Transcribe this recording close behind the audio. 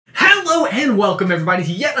Hello and welcome everybody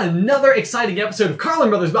to yet another exciting episode of Carlin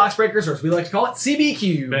Brothers Box Breakers, or as we like to call it,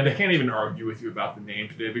 CBQ. Man, I can't even argue with you about the name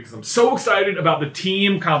today because I'm so excited about the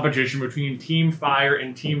team competition between Team Fire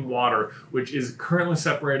and Team Water, which is currently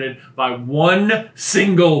separated by one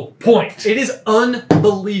single point. It is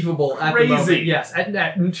unbelievable at the moment. Crazy. Yes, at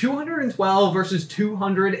 212 versus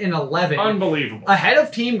 211. Unbelievable. Ahead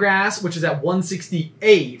of Team Grass, which is at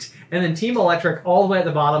 168. And then Team Electric all the way at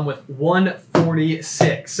the bottom with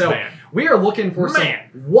 146. So we are looking for some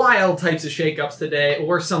wild types of shakeups today,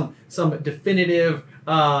 or some definitive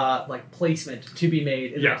like placement to be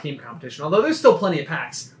made in the team competition. Although there's still plenty of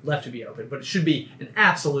packs left to be opened, but it should be an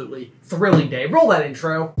absolutely thrilling day. Roll that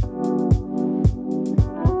intro.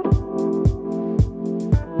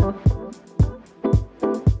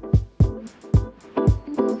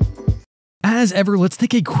 As ever, let's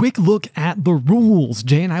take a quick look at the rules.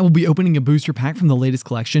 Jay and I will be opening a booster pack from the latest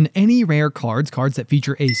collection. Any rare cards that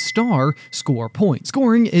feature a star, score points.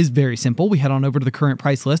 Scoring is very simple. We head on over to the current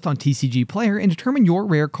price list on TCG Player and determine your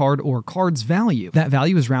rare card or card's value. That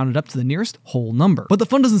value is rounded up to the nearest whole number. But the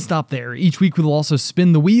fun doesn't stop there. Each week we will also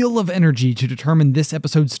spin the wheel of energy to determine this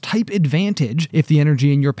episode's type advantage. If the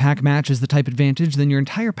energy in your pack matches the type advantage, then your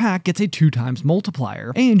entire pack gets a 2x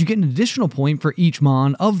multiplier, and you get an additional point for each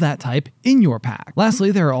mon of that type in your pack.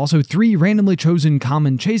 Lastly, there are also 3 randomly chosen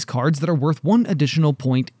common chase cards that are worth 1 additional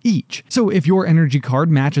point each. So if your energy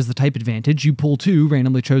card matches the type advantage, you pull 2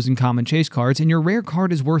 randomly chosen common chase cards, and your rare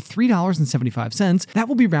card is worth $3.75. That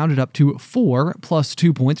will be rounded up to 4, plus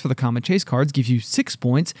 2 points for the common chase cards gives you 6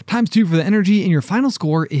 points, times 2 for the energy, and your final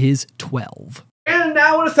score is 12. And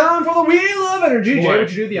now it's time for the Wheel of Energy. Jay, would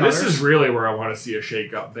you do the honors? This is really where I want to see a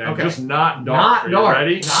shake-up, Ben. Okay. Just not dark. Not dark.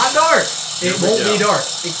 Ready? Not dark. It won't be dark.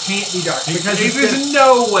 It can't be dark. Because there's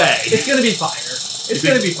no way. It's going to be fire. It's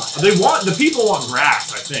going to be fire. The people want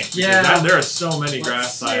grass, I think. Yeah. There are so many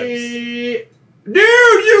grass types. See. Dude,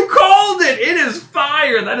 you called it! It is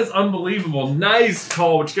fire! That is unbelievable. Nice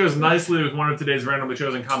call, which goes nicely with one of today's randomly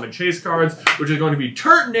chosen common chase cards, which is going to be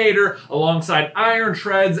Turtonator alongside Iron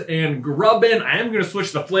Shreds and Grubbin. I am going to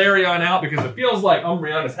switch the Flareon out because it feels like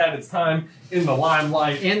Umbreon has had its time in the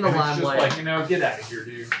limelight. In the limelight. Just like, get out of here,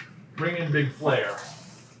 dude. Bring in Big Flare.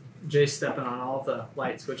 Jay's stepping on all the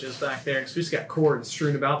light switches back there. So we just got cords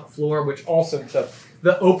strewn about the floor, which also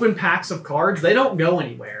the open packs of cards, they don't go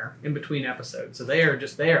anywhere in between episodes. So they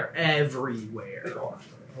are everywhere.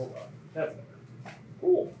 Hold on. That's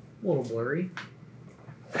cool. A little blurry.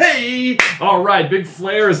 Hey! All right, Big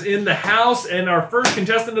Flare is in the house, and our first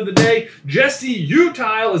contestant of the day, Jesse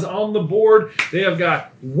Utile, is on the board. They have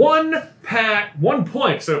got 1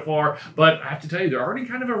 point so far, but I have to tell you, they're already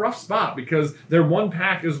kind of a rough spot because their 1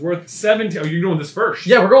 pack is worth 17. Oh, you're doing this first?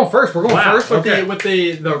 Yeah, we're going first. We're going first with okay.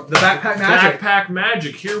 the backpack magic. Backpack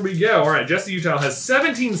magic. Here we go. All right, Jesse Utile has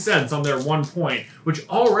 17 cents on their 1 point, which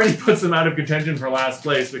already puts them out of contention for last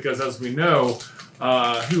place because, as we know,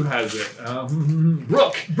 who has it?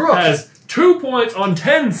 Brooke has 2 points on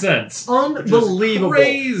 10 cents. Unbelievable.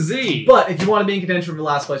 Crazy. But if you want to be in contention for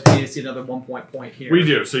last place, we need to see another 1 point here. We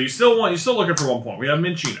do. So you're still looking for 1 point. We have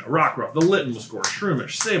Minchino, Rockruff, the Litten will score,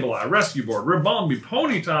 Shroomish, Sableye, Rescue Board, Ribombee,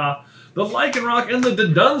 Ponyta, the Lycanroc, and the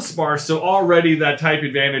Dunsparce. So already that type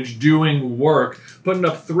advantage doing work. Putting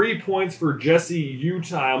up 3 points for Jesse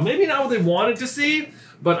Utile. Maybe not what they wanted to see,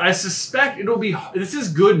 but I suspect this is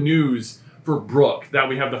good news for Brooke that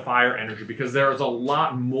we have the fire energy because there is a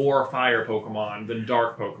lot more fire Pokemon than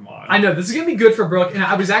dark Pokemon. I know, this is going to be good for Brooke, and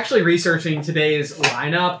I was actually researching today's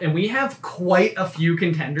lineup, and we have quite a few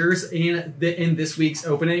contenders in this week's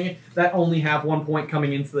opening that only have 1 point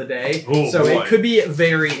coming into the day. Oh, so boy. It could be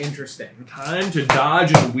very interesting. Time to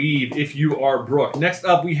dodge and weave if you are Brooke. Next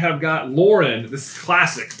up, we have got Lauren. This is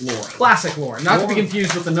classic Lauren. Classic Lauren, not to be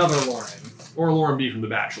confused with another Lauren. Or Lauren B from The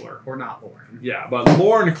Bachelor. Or not Lauren. Yeah, but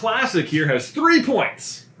Lauren Classic here has 3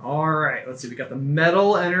 points. Alright, let's see. We got the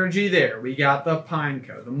Metal Energy there. We got the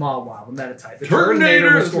Pineco, the Mawile, the Metatype. The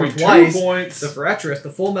Turtonator will score 2 twice. points. The Forretress, the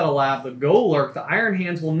Full Metal Lab, the Golurk, the Iron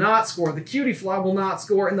Hands will not score. The Cutiefly will not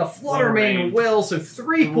score. And the Fluttermane will. So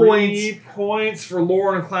 3 points. 3 points for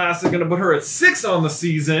Lauren Classic. Going to put her at 6 on the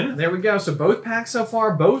season. There we go. So both packs so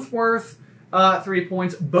far, both worth 3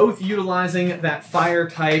 points, both utilizing that fire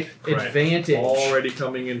type advantage. Already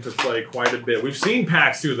coming into play quite a bit. We've seen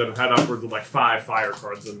packs too that have had upwards of like 5 fire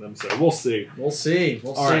cards in them, so we'll see. We'll see.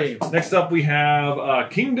 We'll see. Right. Next up we have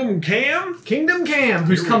Kingdom Cam. Kingdom Cam,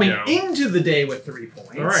 who's coming into the day with 3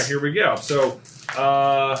 points. All right, here we go. So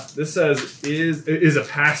this says is a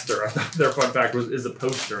pastor. I thought their fun fact was is a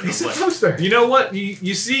poster. It's a poster. You know what?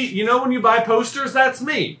 You see, when you buy posters, that's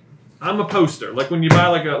me. I'm a poster. Like when you buy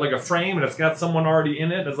like a frame and it's got someone already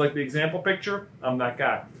in it as like the example picture. I'm that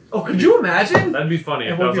guy. Oh, could you imagine? That'd be funny.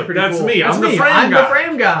 It If would I was be like, pretty that's cool. me. That's I'm the me. frame I'm guy. the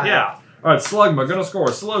frame guy. Yeah. All right, Slugma, gonna score.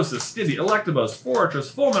 Solosis, Stiddy, Electabuzz,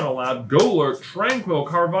 Fortress, Full Metal Lab, Golurk, Tranquil,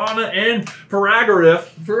 Carvana, and Faragariff.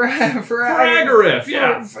 Faragariff,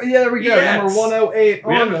 yeah. Yeah, there we go. Yes. Number 108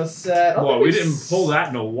 on the set. Well, we didn't pull that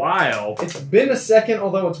in a while. It's been a second,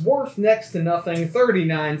 although it's worth next to nothing.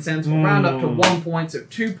 39 cents. We'll round up to 1 point, so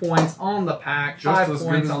 2 points on the pack, Just 5 as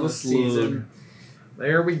points good as on the the season.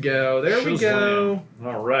 There we go. There we go.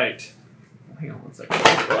 All right. Hang on 1 second.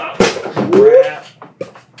 Crap.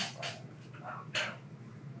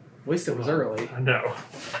 At least it was early. I know.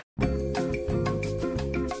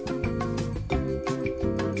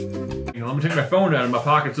 You know, I'm gonna take my phone out of my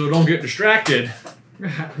pocket so I don't get distracted.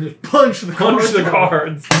 Just punch the cards. Punch the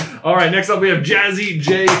cards. All right, next up we have Jazzy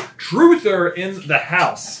J Truther in the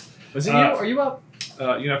house. Was it you? Are you up?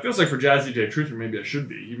 You know, it feels like for Jazzy J Truther, maybe I should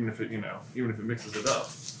be, even if it mixes it up.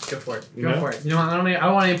 Go for it. You Go know? for it. You know what? I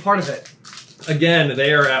don't want any part of it. Again,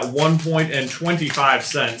 they are at 1 point and 25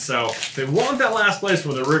 cents. So if they want that last place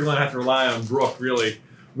where they're really going to have to rely on Brooke really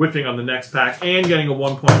whipping on the next pack and getting a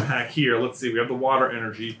 1 point pack here. Let's see. We have the Water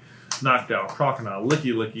Energy, Knockdown, Crocodile,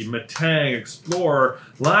 Licky Licky, Matang, Explorer,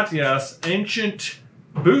 Latias, Ancient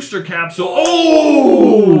Booster Capsule.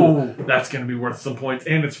 Oh! That's going to be worth some points.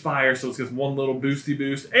 And it's fire, so it's just one little boosty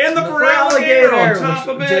boost. And the Feraligatr on top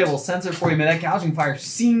of it. Jay will censor for you, man. That gouging fire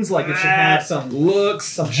seems like it should have some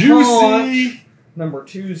juicy. Punch. Number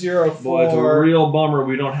 204. Boy, it's a real bummer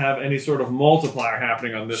we don't have any sort of multiplier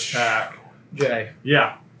happening on this pack. Jay.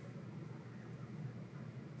 Yeah.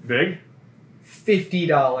 Big?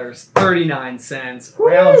 $50, 39 cents.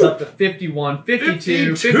 Rounds up to 51,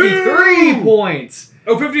 52, 53 points.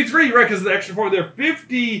 Oh, 53, right, because the extra point there.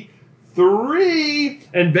 53.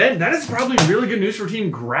 And Ben, that is probably really good news for Team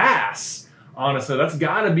Grass. Honestly, that's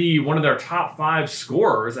got to be one of their top 5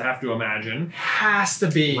 scorers, I have to imagine. Has to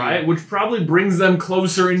be. Right? Which probably brings them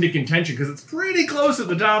closer into contention, because it's pretty close at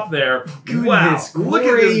the top there. Goodness Look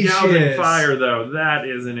at this gracious. gouging fire, though. That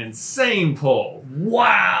is an insane pull.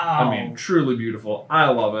 Wow. I mean, truly beautiful. I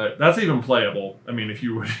love it. That's even playable. I mean, if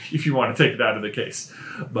you want to take it out of the case.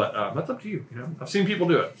 But that's up to you. You know, I've seen people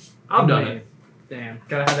do it. I've done it. Damn.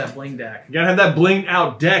 Gotta have that bling deck. You gotta have that blinged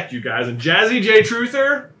out deck, you guys. And Jazzy J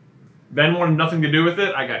Truther, Ben wanted nothing to do with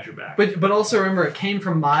it. I got your back. But also remember, it came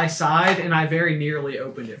from my side, and I very nearly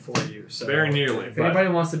opened it for you. So very nearly. If anybody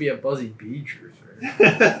wants to be a Buzzy Bee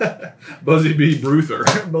Truther. Buzzy Bee Bruther.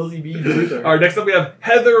 Buzzy Bee Bruther. All right, next up we have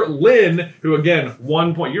Heather Lynn, who again,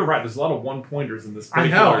 1 point. You're right. There's a lot of 1-pointers in this. I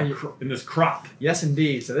know. In this crop. Yes,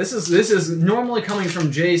 indeed. So this is normally coming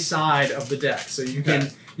from Jay's side of the deck. So you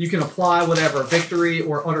can apply whatever victory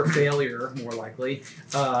or utter failure, more likely,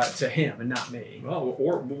 to him and not me. Well,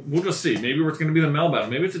 or we'll just see. Maybe it's going to be the Mel battle.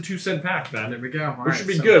 Maybe it's a 2-cent pack, man. There we go. Which should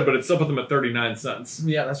be good, but it's still put them at 39 cents.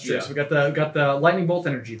 Yeah, that's true. Yeah. So we got the Lightning Bolt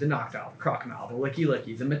Energy, the Knockdown, the Crocodile, the Licky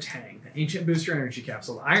Licky, the Matang, the Ancient Booster Energy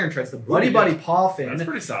Capsule, the Iron Treads, the Buddy Buddy Pawfin. That's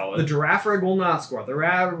pretty solid. The Giraffrig will not score. The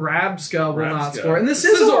Rabsca will not Rabsca. score. And the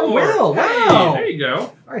Sizzle will. Hey, Wow. there you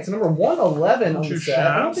go. All right, so number 111 on the Two set.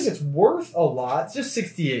 I don't shots. think it's worth a lot. It's just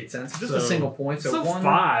 68 cents. Just a single point. So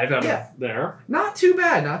 5 out of there. Not too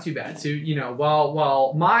bad. Not too bad. So, you know,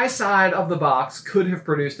 while my side of the box could have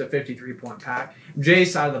produced a 53-point pack,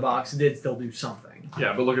 Jay's side of the box did still do something.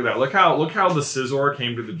 Yeah, but look at that. Look how the Scizor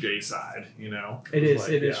came to the J side, you know? It is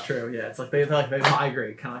true. Yeah, it's like they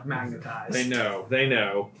migrate, kind of like magnetize. They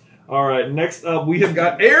know. All right, next up we have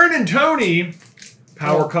got Aaron and Tony,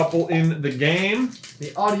 power couple in the game.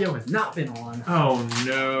 The audio has not been on. Oh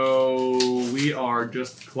no, we are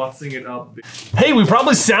just klutzing it up. Hey, we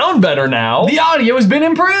probably sound better now. The audio has been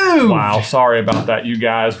improved! Wow, sorry about that, you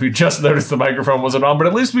guys. We just noticed the microphone wasn't on, but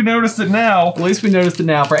at least we noticed it now. At least we noticed it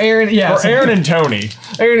now. For Aaron, yeah. For Aaron and Tony.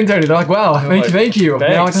 Aaron and Tony, they're like, wow, thank you.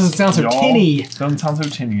 Thanks. Now it doesn't sound so tinny. Doesn't sound so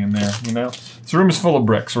tinny in there, you know? This room is full of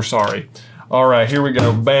bricks, we're sorry. All right, here we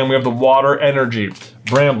go. Bam, we have the Water Energy.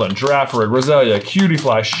 Bramblin, Giraffrid, Roselia,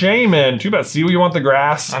 Cutiefly, Shaman. Too bad. See where you want the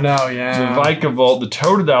grass? I know, yeah. The Vikavolt, the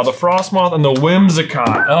Totodile, the Frostmoth, and the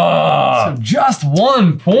Whimsicott. So just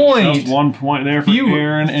 1 point. Just 1 point there for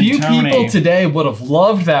Aaron and Tony. Few people today would have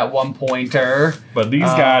loved that 1-pointer. But these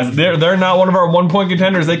guys, they're not one of our 1-point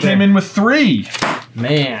contenders. They came in with 3.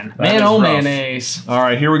 Man, rough. mayonnaise. All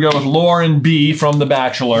right, here we go with Lauren B from The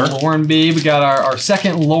Bachelor. Lauren B. We got our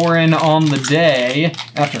second Lauren on the day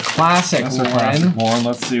after Classic Lauren.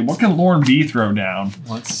 Let's see. What can Lauren B throw down?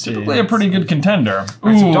 Let's see. Typically a pretty good contender.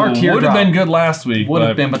 Right, so Dark Teardrop would have been good last week. Would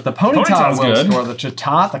have been, but the Ponyta will good. score. The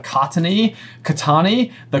Chatot, the Katani,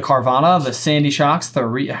 the Carvana, the Sandy Shocks, the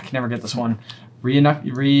I can never get this one.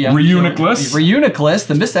 Reuniclus.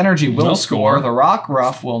 The Mist Energy will score. The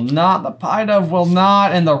Rockruff will not. The Pidove will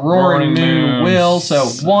not. And the Roaring Moon will. So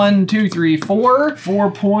 1, 2, 3, 4.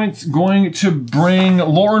 4 points going to bring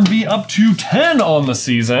Lauren B up to 10 on the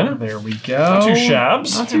season. There we go. Not too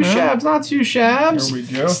shabs. Not too shabs. Not too shabs. There we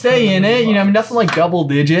go. Stay in it. You know, nothing like double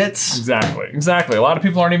digits. Exactly. A lot of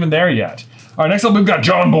people aren't even there yet. All right, next up we've got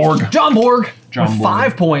John Borg. With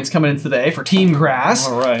 5 points coming in today for Team Grass.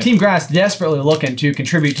 All right. Team Grass desperately looking to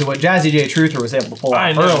contribute to what Jazzy J Truther was able to pull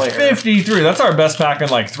out earlier. 53. That's our best pack in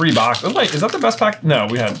like 3 boxes. Like, is that the best pack? No,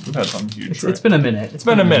 we've had some huge. It's been a minute. It's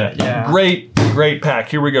been a minute. Yeah. Great pack.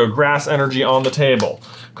 Here we go. Grass Energy on the table.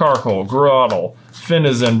 Carkol, Groddle,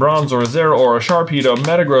 Finizen, Bronzor, Zeraora, Sharpedo,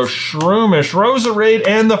 Metagross, Shroomish, Roserade,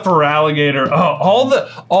 and the Feraligatr.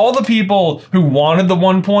 All the people who wanted the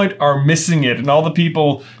 1 point are missing it, and all the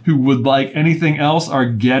people who would like anything else are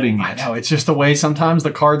getting it. I know, it's just the way sometimes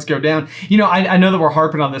the cards go down. You know, I know that we're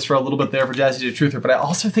harping on this for a little bit there for Jazzy J Truther, but I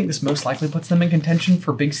also think this most likely puts them in contention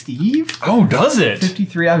for Big Steve. Oh, does it?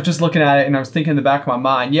 53, I was just looking at it and I was thinking in the back of my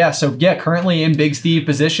mind, yeah, so yeah, currently in Big Steve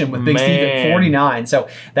position with Big Steve at 49. So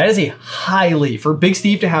that is a highly, for Big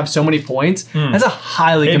Steve to have so many points, that's a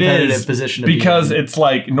highly competitive position to be in. Because it's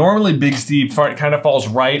like, normally Big Steve kind of falls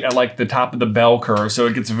right at like the top of the bell curve, so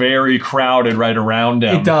it gets very crowded right around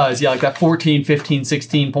him. It does, yeah, like that 14, 15,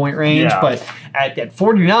 16 point range, but at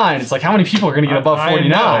 49, it's like how many people are going to get above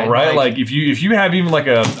 49? I know, right? Like if you have even like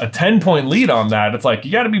a 10-point lead on that, it's like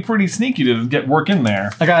you got to be pretty sneaky to get work in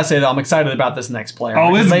there. I gotta say though, I'm excited about this next player.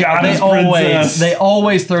 Oh, it's Goddess Princess. They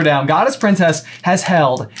always throw down. Goddess Princess has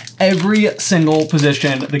held every single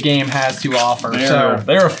position the game has to offer.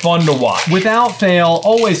 They're fun to watch. Without fail,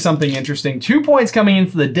 always something interesting. 2 points coming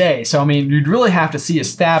into the day. So I mean, you'd really have to see a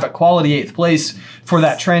stab at quality 8th place for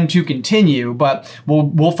that trend to continue, but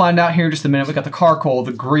we'll find out here in just a minute. We got the Carkol,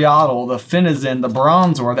 the Griottle, the Finizen, the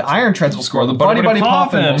Bronzor, the Iron Treads will score, the Buddy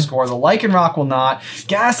Poffin will score, the Lycanroc will not,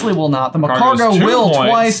 Ghastly will not, the Macargo will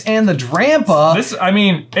twice, and the Drampa. This, I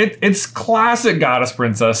mean, it's classic Goddess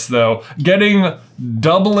Princess though,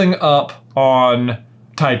 doubling up on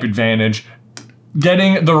type advantage,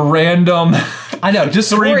 getting the random I know,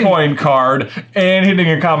 just 3-point card, and hitting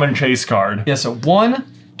a common chase card. Yeah, so 1,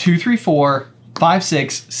 2, 3, 4, 5,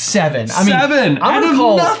 6, 7. I mean, 7 out of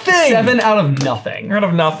nothing. 7 out of nothing. Out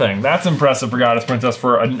of nothing. That's impressive for Goddess Princess.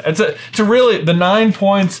 To really, the 9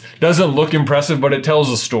 points doesn't look impressive, but it tells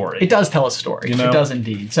a story. It does tell a story. You know? It does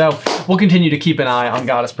indeed. So we'll continue to keep an eye on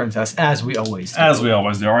Goddess Princess as we always do.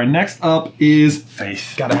 All right, next up is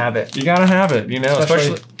Faith. Gotta have it. You gotta have it. You know,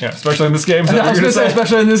 especially in this game. I was gonna say,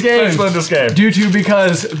 especially in this game. Especially in this game.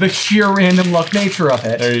 Because the sheer random luck nature of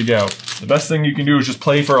it. There you go. The best thing you can do is just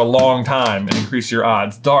play for a long time and increase your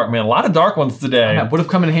odds. Dark, man. A lot of dark ones today. Yeah, would have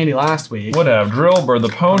come in handy last week. Would have. Drillbur, the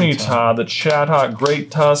Ponyta, the Chatot,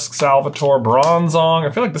 Great Tusk, Salvatore, Bronzong.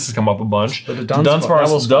 I feel like this has come up a bunch. The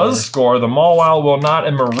Dunsparce does score. The Mawile will not,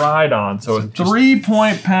 and Miraidon. So a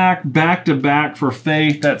 3-point pack back-to-back for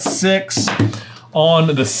Faith. That's 6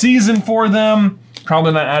 on the season for them.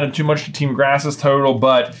 Probably not added too much to Team Grass's total,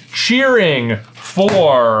 but cheering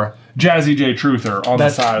for Jazzy J Truther on the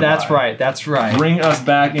sideline. That's right. Bring us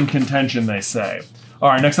back in contention, they say. All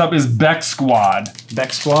right, next up is Beck Squad.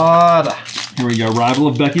 Beck Squad. Here we go. Rival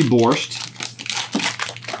of Becky Borst.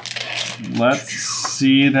 Let's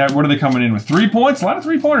see that. What are they coming in with? 3 points? A lot of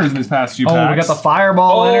 3-pointers in these past few packs. We got the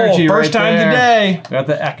Fireball energy first time today. We got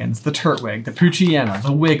the Ekans, the Turtwig, the Poochyena, the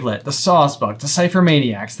Wiglet, the Sawsbuck, the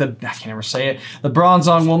Cyphermaniacs, I can't ever say it, the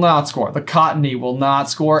Bronzong will not score, the Cottony will not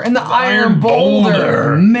score, and the Iron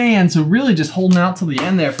Boulder. Man, so really just holding out till the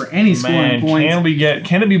end there for any scoring points.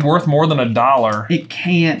 Can it be worth more than $1? It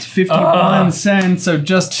can't. 51 cents, so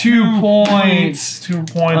just 2 points. 2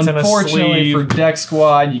 points and a sleeve. Unfortunately for Deck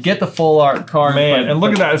Squad, you get the full art card. Man, and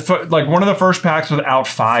look at that. It's like one of the first packs without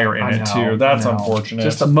fire in it, too. That's unfortunate.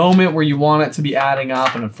 Just a moment where you want it to be adding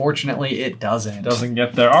up, and unfortunately, it doesn't. It doesn't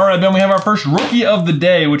get there. All right, then we have our first Rookie of the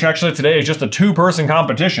Day, which actually today is just a 2-person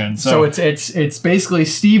competition. So it's basically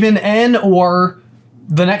Steven N. or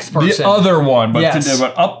the next person. The other one. But, yes.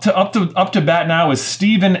 But up to bat now is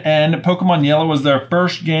Steven N. Pokemon Yellow was their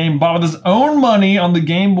first game, bought with his own money on the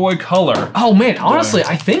Game Boy Color. Oh, man. Honestly,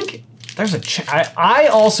 I think there's I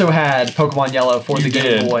also had Pokemon Yellow for the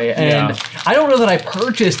Game Boy, and I don't know that I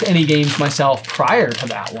purchased any games myself prior to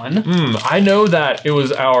that one. I know that it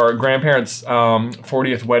was our grandparents'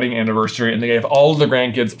 40th wedding anniversary, and they gave all of the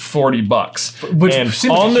grandkids $40. Which and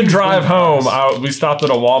on the drive home, we stopped at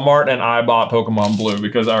a Walmart, and I bought Pokemon Blue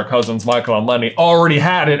because our cousins Michael and Lenny already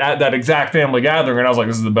had it at that exact family gathering, and I was like,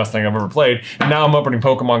 this is the best thing I've ever played. And now I'm opening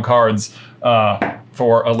Pokemon cards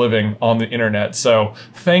for a living on the internet. So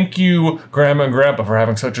thank you, Grandma and Grandpa, for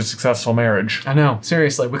having such a successful marriage. I know,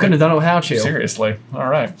 seriously. We couldn't have done it without you. Seriously. All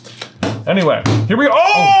right. Anyway, here we go.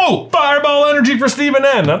 Oh! Fireball energy for Stephen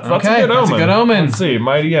N. That's a good omen. That's a good omen. Let's see.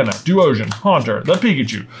 Mightyena, Duosion, Haunter, the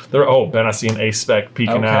Pikachu. Ben, I see an A-Spec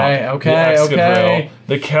peeking out. Okay.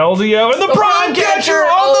 The Keldeo, and the Prime Catcher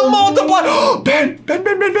on the multiplier. Ben.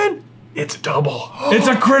 It's a double. It's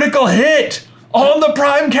a critical hit on the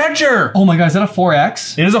Prime Catcher. Oh my God, is that a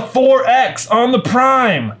 4X? It is a 4X on the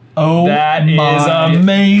Prime. Oh, that is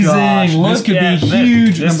amazing. Gosh, Look this could be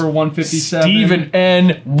huge. Number 157. Stephen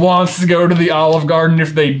N wants to go to the Olive Garden.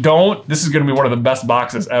 If they don't, this is going to be one of the best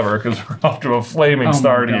boxes ever because we're off to a flaming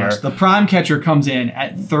start here. The Prime Catcher comes in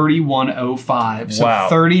at 3105. So wow.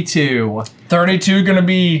 32. 32 going to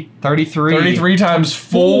be 33. 33 times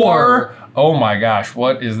 4. Oh my gosh,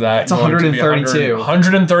 what is that? It's 132.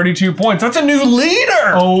 132 points. That's a new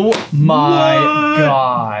leader. Oh my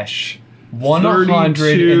gosh.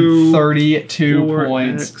 132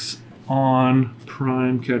 points on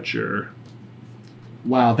Prime Catcher.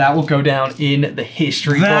 Wow, that will go down in the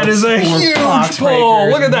history books. That is a huge pull.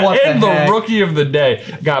 Look at that. And the Rookie of the Day.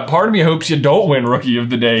 God, part of me hopes you don't win Rookie of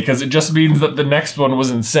the Day because it just means that the next one was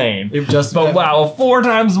insane. But wow, 4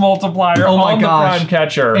 times multiplier on the Prime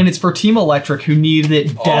Catcher. And it's for Team Electric who needed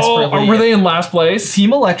it desperately. Were they in last place?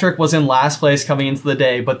 Team Electric was in last place coming into the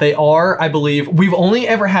day, but they are, I believe, we've only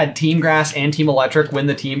ever had Team Grass and Team Electric win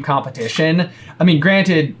the team competition. I mean,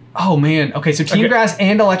 granted, oh man. Okay, so Team Grass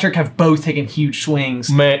and Electric have both taken huge swings.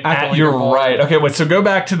 Man, you're right. Okay, wait. So go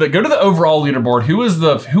to the overall leaderboard. Who was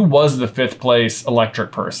the 5th place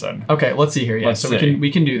Electric person? Okay, let's see here. Yeah, so we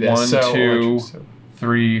can do this. 1, 2,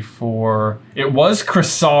 3, 4. It was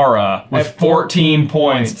Crisara with 14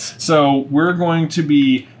 points. So we're going to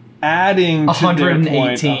be adding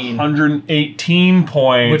 118. 118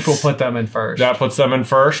 points. Which will put them in first. That puts them in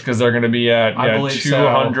first because they're going to be at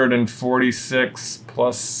 246 so.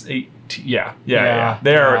 plus 8. Yeah.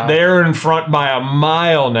 They're in front by a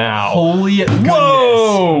mile now. Holy goodness.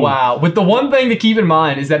 Whoa! Wow. With the one thing to keep in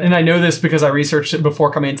mind is that, and I know this because I researched it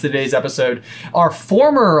before coming into today's episode, our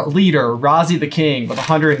former leader, Rozzy the King, with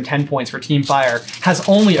 110 points for Team Fire, has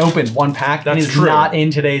only opened 1 pack and is not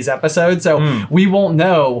in today's episode. So we won't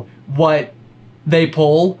know what they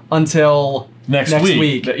pull until next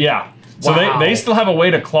week. Yeah. So they still have a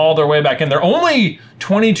way to claw their way back in. They're only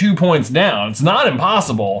 22 points down. It's not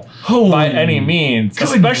impossible by any means,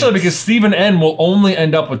 especially because Stephen N will only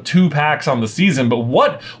end up with 2 packs on the season. But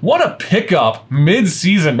what a pickup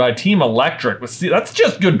mid-season by Team Electric. That's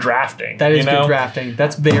just good drafting. That is good drafting.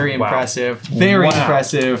 That's very impressive. Very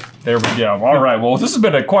impressive. There we go. All right. Well, this has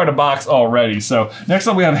been quite a box already. So next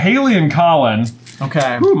up we have Haley and Carlin.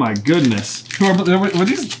 Okay. Oh my goodness. Were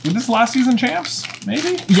these last season champs?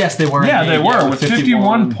 Maybe? Yes, they were. Yeah, they were with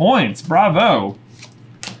 51 points. Bravo.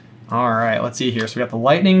 All right, let's see here. So we got the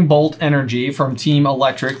Lightning Bolt Energy from Team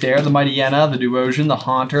Electric there, the Mightyena, the Duosion, the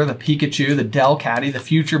Haunter, the Pikachu, the Delcatty, the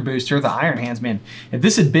Future Booster, the Iron Hands. Man, if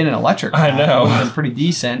this had been an Electric, I know, it would have been pretty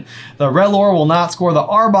decent. The Relor will not score. The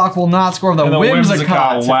Arbok will not score. The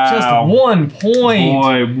Whimsicott, just 1 point.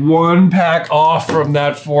 Boy, 1 pack off from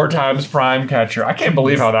that 4 times Prime Catcher. I can't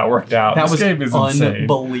believe how that worked out. That this game is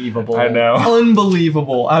unbelievable. Insane. I know,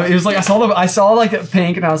 unbelievable. It was like I saw like the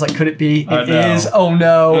pink, and I was like, could it be? It is. Oh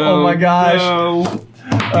no. Oh my gosh. No.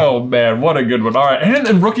 Oh man, what a good one. All right, and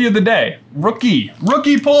then Rookie of the Day. Rookie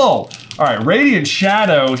pull. All right, Radiant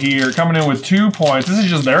Shadow here coming in with 2 points. This is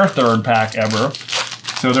just their 3rd pack ever.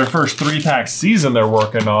 So their first 3-pack season they're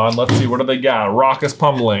working on. Let's see, what do they got? Raucous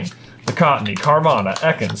Pummeling, the Cottony, Carvana,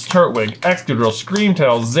 Ekans, Turtwig, Excadrill,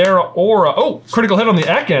 Screamtail, Zeraora. Oh, critical hit on the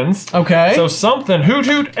Ekans. Okay. So something, Hoot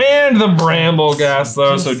Hoot, and the Brambleghast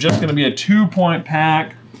though. So just gonna be a 2-point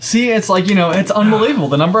pack. See, it's like, it's unbelievable.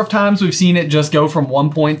 The number of times we've seen it just go from 1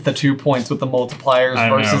 point to 2 points with the multipliers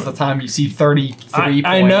versus the time you see 33 points.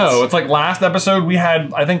 I know. It's like last episode we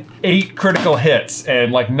had, I think, 8 critical hits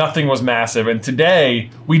and like nothing was massive. And today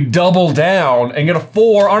we double down and get a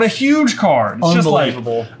 4 on a huge card. It's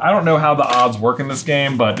unbelievable. Just like, I don't know how the odds work in this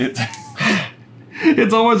game, but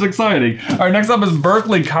it's always exciting. All right, next up is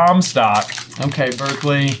Berkeley Comstock. Okay,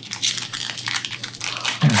 Berkeley.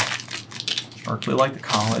 Berkeley like the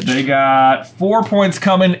college. They got 4 points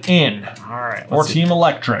coming in. All right. For Team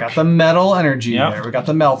Electric. Got the Metal Energy there. We got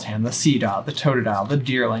the Meltan, the Seedot, the Totodile, the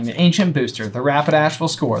Deerling, the Ancient Booster, the Rapidash will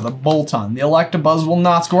score, the Bolton, the Electabuzz will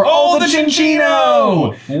not score. Oh, the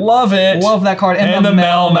Chinchino! Love it. Love that card. And the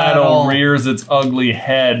Melmetal rears its ugly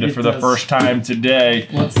head for the first time today.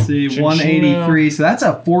 Let's see, Chinchino. 183. So that's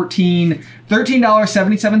a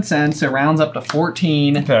 $13.77. So rounds up to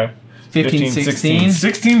 14. Okay. 15, 16.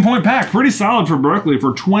 16-point pack. Pretty solid for Berkeley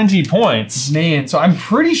for 20 points. Man, so I'm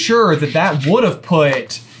pretty sure that would have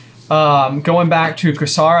put, going back to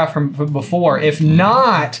Kasara from before, if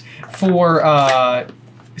not for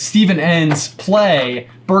Stephen N's play,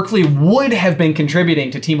 Berkeley would have been contributing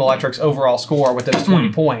to Team Electric's overall score with those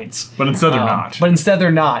 20 points. But instead they're not. But instead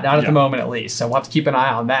they're not at the moment at least. So we'll have to keep an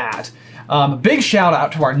eye on that. Big shout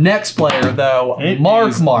out to our next player though,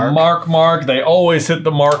 Mark. They always hit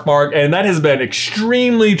the Mark, and that has been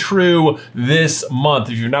extremely true this month.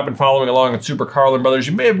 If you've not been following along at Super Carlin Brothers,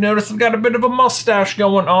 you may have noticed I've got a bit of a mustache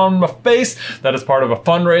going on my face. That is part of a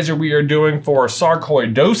fundraiser we are doing for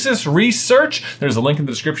sarcoidosis research. There's a link in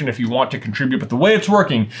the description if you want to contribute, but the way it's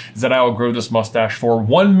working is that I will grow this mustache for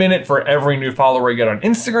 1 minute for every new follower I get on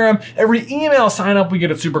Instagram, every email sign up we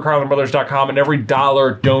get at supercarlinbrothers.com, and every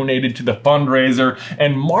dollar donated to the fundraiser.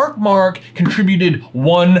 And Mark contributed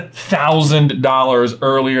 $1,000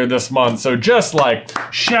 earlier this month. So just like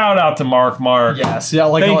shout out to Mark. Yes, yeah,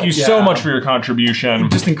 like thank you so much for your contribution.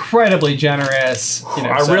 Just incredibly generous. You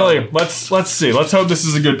know, really let's see. Let's hope this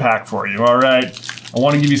is a good pack for you. All right. I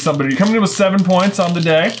want to give you somebody. You're coming in with 7 points on the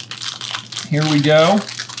day. Here we go.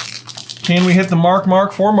 Can we hit the Mark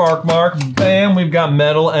for Mark? Bam, we've got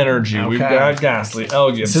Metal Energy. Okay. We've got Ghastly,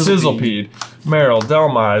 Elgin, Sizzlepede, Meryl,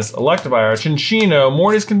 Delmise, Electivire, Chinchino,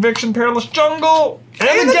 Morty's Conviction, Perilous Jungle,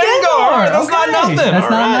 and the Gengar! That's not nothing!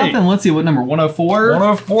 That's not nothing. Let's see, what number? 104?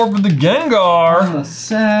 104 for the Gengar. On the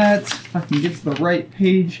set. If I can get to the right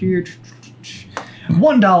page here.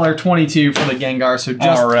 $1.22 for the Gengar, so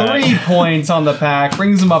just 3 points on the pack,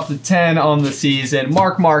 brings him up to 10 on the season.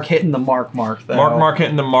 Mark hitting the Mark though. Mark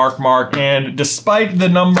hitting the Mark, and despite the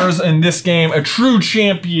numbers in this game, a true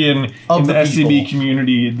champion in the SCB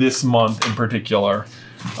community this month in particular.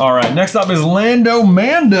 All right, next up is Lando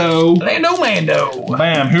Mando. Bam,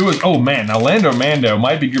 who is, oh man, now Lando Mando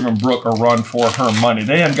might be giving Brooke a run for her money.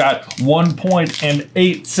 They have got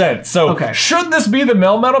 1.08 cents. So should this be the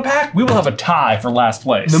Mel Metal pack, we will have a tie for last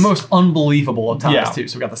place. The most unbelievable of ties too.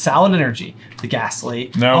 So we got the Solid Energy, the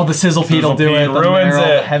Ghastly, the Sizzlepede will do it, the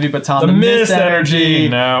Meryl, the Heavy Baton, the Mist Energy,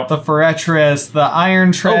 the Feretris, the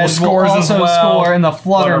Iron Tread will also score, and the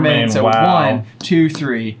Fluttermane. So 1, 2,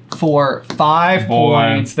 3, 4, 5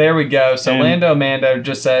 points. There we go. So Lando Mando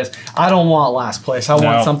just says, I don't want last place. I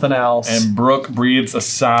want something else. And Brooke breathes a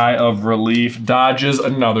sigh of relief, dodges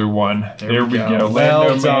another one. There we go.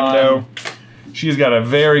 Lando Mando. She's got a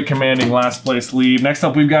very commanding last place lead. Next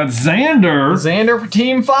up, we've got Xander for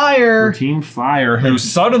Team Fire. Who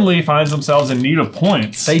suddenly finds themselves in need of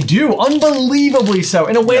points. They do, unbelievably so.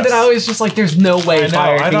 In a way that I was just like, there's no way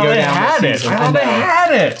Fire can go down this season. I thought they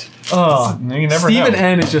had it. Oh, Stephen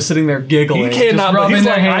N is just sitting there giggling. He cannot, just rubbing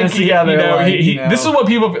their hands together. This is what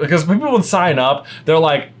people, because when people sign up, they're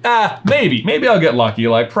like, maybe I'll get lucky.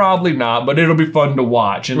 Like, probably not, but it'll be fun to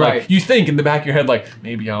watch. And like, you think in the back of your head, like,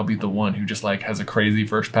 maybe I'll be the one who just like has a crazy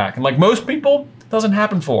first pack. And like most people, it doesn't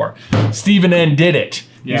happen for. Stephen N did it.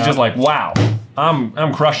 He's just like, wow.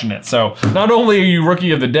 I'm crushing it. So not only are you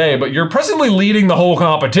Rookie of the Day, but you're presently leading the whole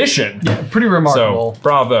competition. Yeah, pretty remarkable. So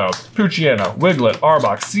bravo. Pucciano, Wiglet,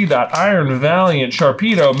 Arbok, Seedot, Iron Valiant,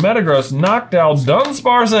 Sharpedo, Metagross, Noctowl,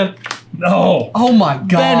 Dunsparce, no. Oh my god.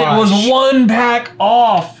 Then it was 1 pack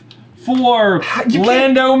off for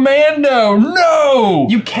Lando Mando. No!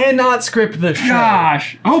 You cannot script this shit.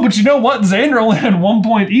 Gosh. Oh, but you know what? Xander only had 1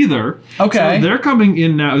 point either. Okay. So they're coming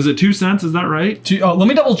in now. Is it 2 cents? Is that right? Let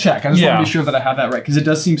me double check. I just want to be sure that I have that right, because it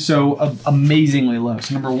does seem so amazingly low.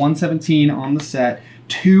 So number 117 on the set.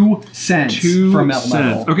 2 cents from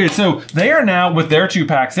Metal. Okay, so they are now, with their 2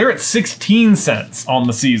 packs, they're at 16 cents on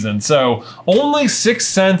the season. So only 6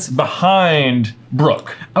 cents behind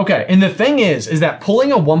Brooke. Okay, and the thing is that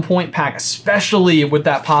pulling a 1 point pack, especially with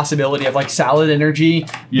that possibility of like Solid Energy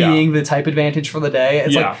being the type advantage for the day,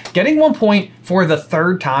 it's like getting 1 point for the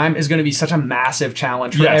 3rd time is going to be such a massive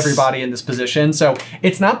challenge for everybody in this position. So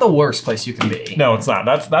it's not the worst place you can be. No, it's not.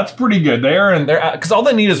 That's pretty good. They're because all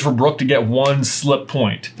they need is for Brooke to get 1 slip point.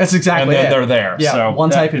 That's exactly and then they're there. Yeah, so 1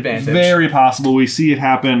 type advantage. Very possible. We see it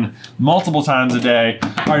happen multiple times a day.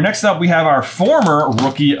 All right, next up we have our former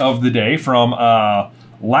Rookie of the Day from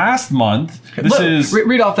last month. This is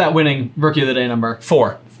read off that winning Rookie of the Day number.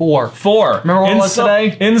 4. 4. Remember what it was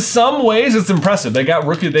today? In some ways, it's impressive. They got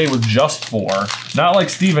Rookie of the Day with just 4. Not like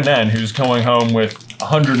Stephen N, who's going home with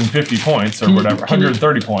 150 points or whatever,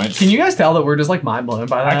 130 points. Can you guys tell that we're just like mind blown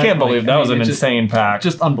by that? I can't believe that was an insane pack.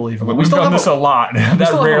 Just unbelievable. We've done this a lot.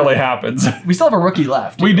 That rarely happens. We still have a rookie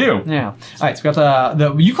left. We do. Yeah. All right, so we got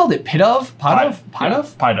the you called it Pidove? Pidove?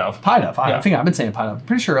 Pidove. I think I've been saying Pidove. I'm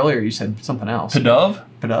pretty sure earlier you said something else. Pidove?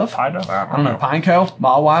 Pidove? I don't know. Pineco,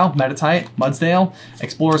 Mawile, Metatite, Mudsdale,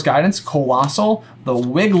 Explorer's Guidance, Colossal, the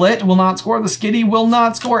Wiglet will not score, the Skitty will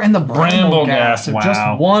not score, and the Brambleghast. So wow.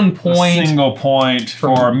 just 1 point. A single point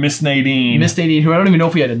for Miss Nadine. Miss Nadine, who I don't even know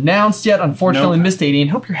if we had announced yet. Unfortunately, Miss Nadine,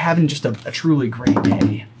 hope you're having just a truly great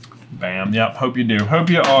day. Bam. Yep. Hope you do. Hope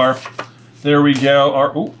you are. There we go.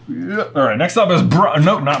 All right. Next up is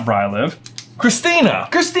not Bryliv. Christina.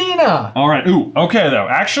 Christina. All right. Ooh. Okay though.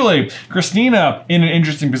 Actually, Christina in an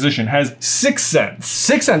interesting position has 6 cents.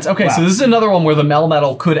 6 cents. Okay, wow. So this is another one where the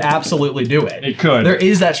Melmetal could absolutely do it. It could. There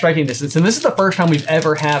is that striking distance, and this is the first time we've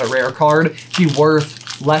ever had a rare card be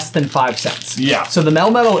worth less than 5 cents. Yeah. So the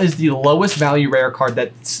Melmetal is the lowest value rare card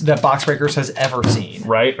that Box Breakers has ever seen.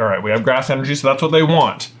 Right. All right. We have Grass Energy, so that's what they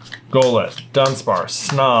want. Golett,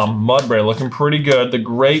 Dunsparce, Snom, Mudbray looking pretty good. The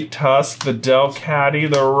Great Tusk, the Delcatty,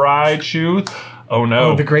 the Raichu. Oh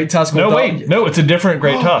no. Oh, the Great Tusk. No, wait. No, it's a different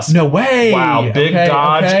Great Tusk. No way. Wow, Big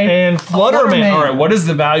Dodge and Fluttermane. All right, what is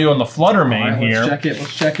the value on the Fluttermane here? Let's check it.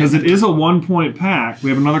 Let's check it. Because it is a 1 point pack. We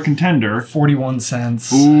have another contender. 41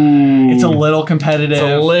 cents. Ooh. It's a little competitive. It's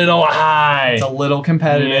a little high. It's a little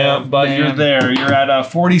competitive. Yeah, but you're there. You're at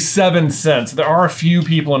 47 cents. There are a few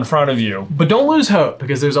people in front of you. But don't lose hope,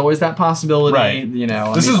 because there's always that possibility. Right. You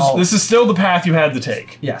know. This is still the path you had to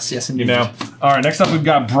take. Yes, yes, indeed. You know. All right. Next up, we've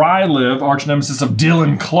got Bryliv, arch nemesis of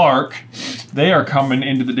Dylan Clark. They are coming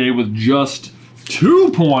into the day with just 2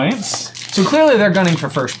 points. So clearly they're gunning for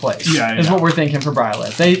first place. Yeah, is what we're thinking for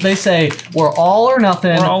Bryliv. They say we're all or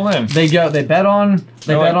nothing. We're all in. They bet on.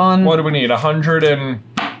 What do we need?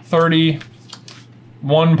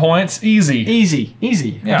 131 points. Easy. Easy.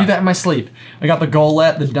 Yeah. I do that in my sleep. I got the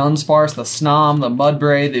Golett, the Dunsparce, the Snom, the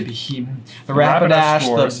Mudbray, the Rapidash,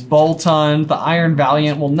 the Boltund, the Iron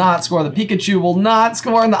Valiant will not score, the Pikachu will not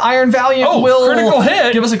score, and the Iron Valiant will critical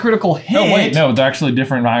hit. Give us a critical hit. No, wait, no, they're actually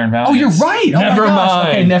different Iron Valiants. Oh, you're right. Never mind.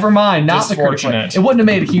 Okay, never mind. Not the critical Fortunate. hit. It wouldn't have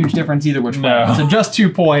made a huge difference either which way. No. So just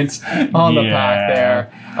 2 points on the pack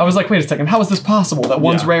there. I was like, wait a second, how is this possible that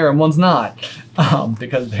one's rare and one's not?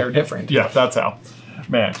 Because they're different. Yeah, that's how.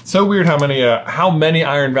 Man, so weird how many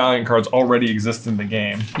Iron Valiant cards already exist in the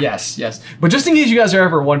game. Yes, yes. But just in case you guys are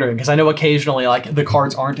ever wondering, because I know occasionally like the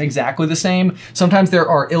cards aren't exactly the same, sometimes there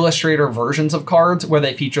are illustrator versions of cards where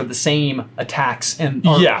they feature the same attacks and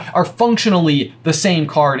are functionally the same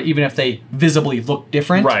card even if they visibly look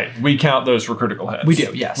different. Right. We count those for critical hits. We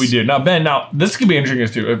do, yes. We do. Now, Ben, this could be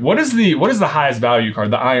interesting too. What is the highest value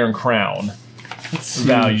card? The Iron Crown.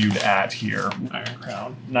 Valued at here. Iron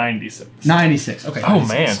Crown. 96. 96. Okay. 96. Oh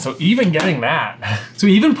man, so even getting that. So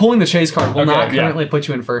even pulling the chase card will not currently put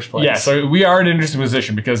you in first place. Yeah, so we are in an interesting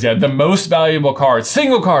position because the most valuable card,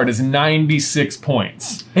 single card, is 96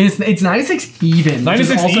 points. It's 96 even.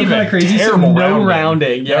 96 also even. Kind of crazy. Terrible so no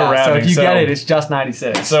rounding. Yeah. No rounding. So if you get it, it's just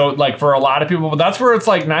 96. So like for a lot of people, but that's where it's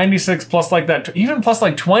like 96 plus like that, even plus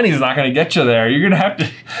like 20 is not going to get you there. You're going to have to,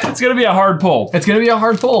 it's going to be a hard pull. It's going to be a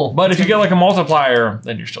hard pull. But if you get like a multiplier,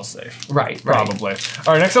 then you're still safe. Right. Probably.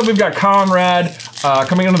 All right, next up we've got Conrad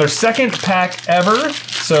coming into their second pack ever.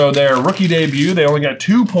 So their rookie debut, they only got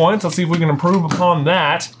 2 points. Let's see if we can improve upon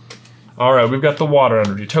that. All right, we've got the Water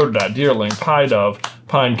Energy, Totodile, Deerling, Pidove,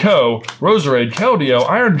 Pineco, Roserade, Keldeo,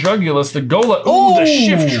 Iron Jugulus, the Golett, the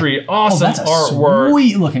Shiftry, awesome that's a artwork.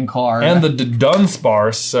 Sweet looking card. And the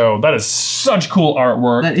Dunsparce, so that is such cool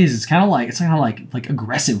artwork. That is, it's kind of like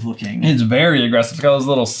aggressive looking. It's very aggressive. It's got those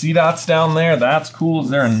little C dots down there. That's cool. Is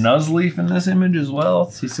there a Nuzleaf in this image as well?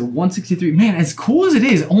 Let's see, so 163. Man, as cool as it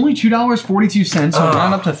is, only $2.42. So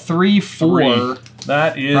round up to 3-4.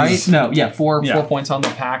 That is right. No, yeah, 4 points on the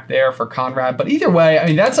pack there for Conrad. But either way, I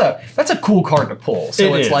mean that's a cool card to pull.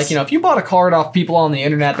 So it's like, you know, if you bought a card off people on the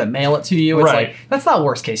internet that mail it to you, it's like that's not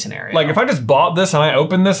worst case scenario. Like if I just bought this and I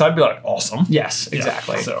opened this, I'd be like, awesome. Yes,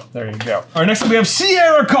 exactly. Yeah, so there you go. All right, next up we have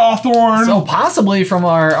Sierra Cawthorn. So possibly from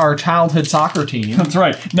our childhood soccer team. That's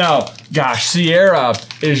right. Now, gosh, Sierra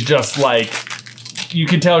is just like, you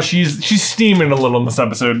can tell she's steaming a little in this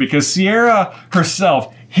episode because Sierra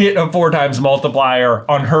herself hit a 4x multiplier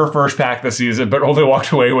on her first pack this season, but only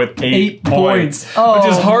walked away with 8 points, which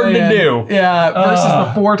is hard to do. Yeah, versus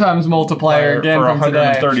the 4x multiplier again for from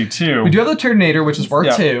 132. Today. We do have the Turtonator, which is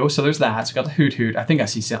worth 2, so there's that. So we got the Hoot Hoot. I think I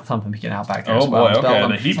see something picking out back there as well. Oh boy, okay,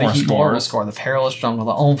 the Heatmore score, the Perilous Jungle,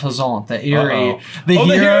 the Enfazant, the Eerie, the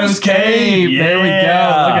Hero's Cave. Yeah. There we go.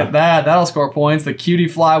 Look at that. That'll score points. The Cutie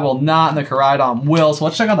Fly will not, and the Caridon will. So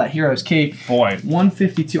let's check out that Hero's Cave. Boy.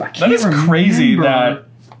 152. I can't remember. That is crazy that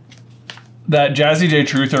that Jazzy J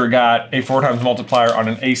Truther got a 4x multiplier on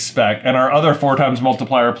an ace spec, and our other 4x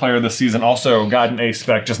multiplier player this season also got an ace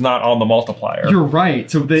spec, just not on the multiplier. You're right.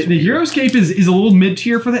 So the Heroescape is a little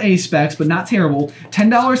mid-tier for the ace specs, but not terrible.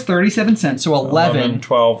 $10.37, so 11.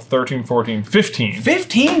 12, 13, 14, 15.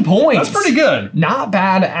 15 points. That's pretty good. Not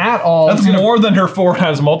bad at all. That's more than her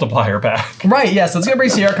 4x multiplier pack. Right, yes. That's going to bring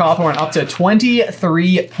Sierra Cawthorn up to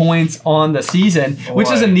 23 points on the season, which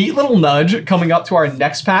is a neat little nudge coming up to our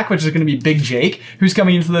next pack, which is going to be Big Jake, who's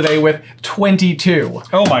coming into the day with 22.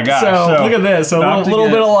 Oh my gosh. So look at this. So a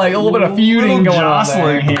little bit of feuding going on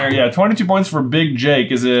there. Here. Yeah, 22 points for Big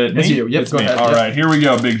Jake. Is it me? It's you. Yep, it's me. All right, here we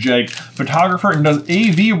go, Big Jake. Photographer and does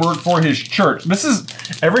AV work for his church. This is,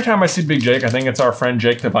 every time I see Big Jake, I think it's our friend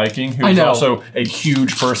Jake the Viking, who's also a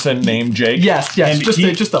huge person named Jake. Yes, yes.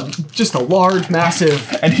 And just a large,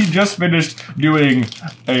 massive. And he just finished doing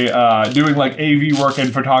like AV work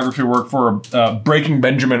and photography work for Breaking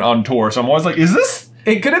Benjamin on tour. So I'm always like, is this?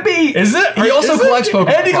 Could it be? Is it? He also collects Pokemon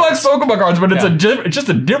cards. And he collects Pokemon cards, but it's just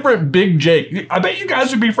a different Big Jake. I bet you guys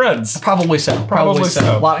would be friends. Probably so. Probably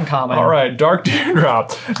so. A lot in common. All right. Dark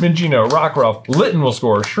Teardrop, Minchino, Rockruff, Litten will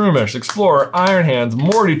score, Shroomish, Explorer, Iron Hands,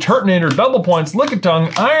 Morty, Turtonator, Double Points,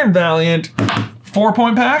 Lickitung, Iron Valiant.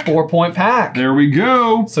 4-point pack? 4-point pack. There we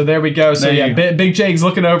go. So there we go. So yeah, Big Jake's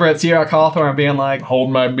looking over at Sierra Cawthorn and being like,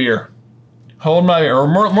 hold my beer. Hold my beer. Or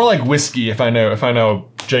more like whiskey if I know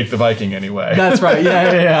Jake the Viking anyway. That's right.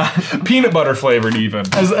 Yeah. Peanut butter flavored even.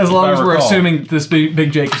 As long as we're assuming this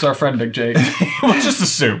Big Jake is our friend Big Jake. Let's just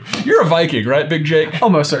assume. You're a Viking, right, Big Jake?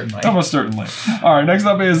 Almost certainly. Almost certainly. All right, next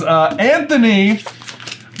up is Anthony,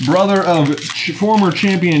 brother of former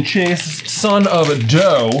champion Chase, son of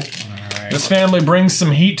Doe. This family brings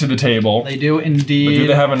some heat to the table. They do indeed. But do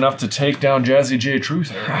they have enough to take down Jazzy J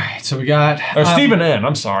Truther? All right, so we got... Stephen N.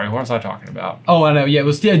 I'm sorry. What was I talking about? Oh, I know. Yeah, it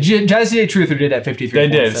was Jazzy J Truther did at 53 They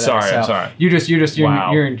points did. Sorry, I'm sorry.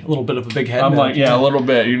 You're in a little bit of a big head. I'm like, yeah, a little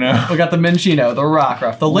bit, you know. We got the Minchino, the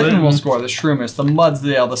Rockruff, the Litten will score, the Shroomish, the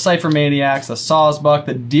Mudsdale, the Cypher Maniacs, the Sawsbuck,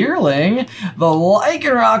 the Deerling, the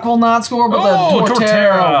Lycanroc will not score, but the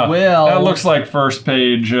Torterra will. That looks like first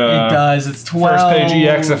page. It does. It's 12. First page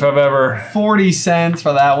EX if I've ever. 40 cents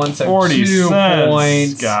for that one, so 40 2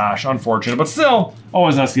 points. Gosh, unfortunate, but still,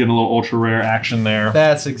 always nice to get a little ultra rare action there.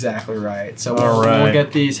 That's exactly right. So we'll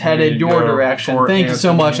get these headed your direction. Thank you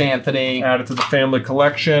so much, Anthony. Add it to the family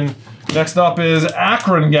collection. Next up is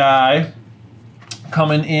Akron Guy,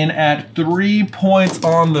 coming in at 3 points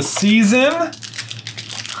on the season.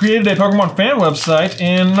 Created a Pokemon fan website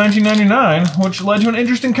in 1999, which led to an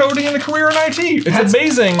interesting coding and a career in IT. It's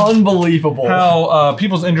amazing. Unbelievable. How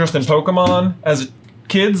people's interest in Pokemon as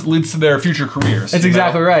kids leads to their future caurs. That's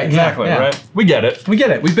exactly right. Exactly, right? We get it. We get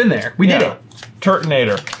it. We've been there. We did it.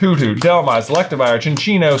 Turtonator, Hoothoot, Delmise, Electivire,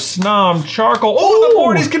 Chinchino, Snom, Charcoal. Oh, the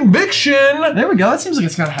Morty's Conviction! There we go. That seems like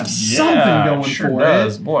it's got to have something going for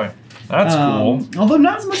it. Boy. That's cool. Although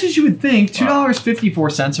not as much as you would think.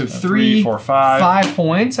 $2.54, so 3, 4, 5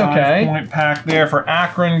 points. Okay. 5-point pack there for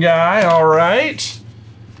Akron Guy. All right.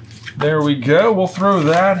 There we go. We'll throw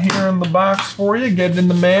that here in the box for you. Get it in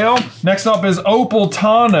the mail. Next up is Opal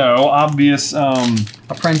Tano, obvious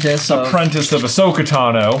apprentice of Ahsoka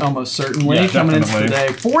Tano. Almost certainly. Coming in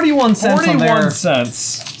today. 41 cents 41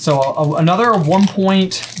 cents. So another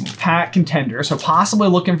 1-point pack contender. So possibly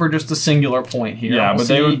looking for just a singular point here. Yeah, but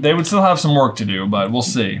they would still have some work to do, but we'll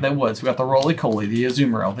see. They would. So we got the Roly-Coly, the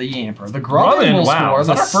Azumarill, the Yamper, the Grubbin will score,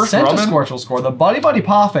 the Centiskorch will score, the Buddy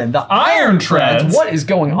Poffin, the Iron Treads. What is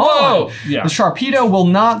going on? Yeah. The Sharpedo will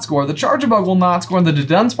not score, the Charjabug will not score, and the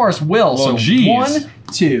Dunsparce will. Well, so 1,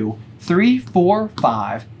 2, 3, 4,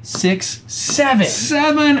 5, 6, 7.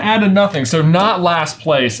 7 out of nothing. So not last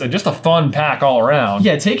place, and just a fun pack all around.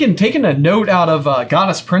 Yeah, taking a note out of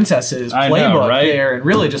Goddess Princess's playbook there and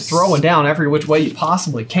really just throwing down every which way you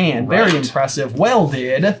possibly can. Very impressive. Well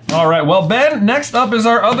did. All right. Well, Ben, next up is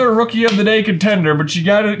our other Rookie of the Day contender, but you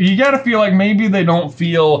gotta feel like maybe they don't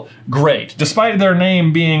feel great, despite their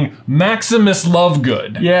name being Maximus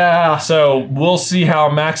Lovegood. Yeah. So we'll see how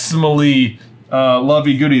maximally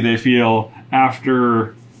lovey-goody they feel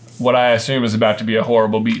after what I assume is about to be a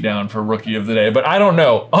horrible beatdown for Rookie of the Day. But I don't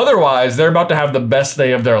know. Otherwise, they're about to have the best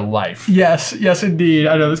day of their life. Yes, indeed.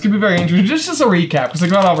 I know, this could be very interesting. Just as a recap, because I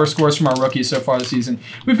got all of our scores from our rookies so far this season.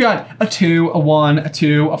 We've got a 2, a 1, a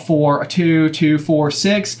 2, a 4, a 2, 2, 4,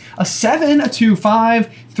 6, a 7, a 2, 5,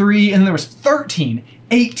 3, and then there was 13,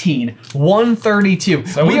 18, 132.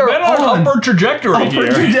 So we are on an upward trajectory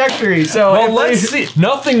here. So well, let's see.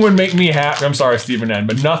 Nothing would make me happy. I'm sorry, Stephen N,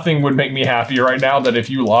 but nothing would make me happier right now than if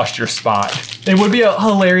you lost your spot. It would be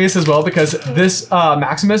hilarious as well because this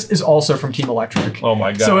Maximus is also from Team Electric. Oh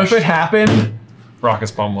my gosh. So if it happened,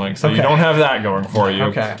 Raucous Pummeling, so you Okay. don't have that going for you.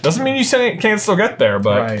 Okay. Doesn't mean you can't still get there,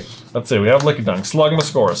 but Right. let's see. We have Lickitung,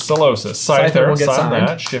 Slugmasaurus, Solosis, Scyther, will get sign signed.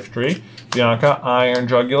 that, Shiftry, Bianca, Iron,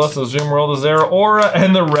 Jugulus, Azumarill, the Zeraora,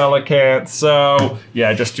 and the Relicanth. So,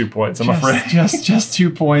 yeah, just 2 points, I'm afraid. Just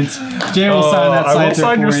 2 points. Jay will sign that Scyther I will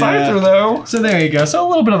sign your for ya. Scyther, though. So there you go. So a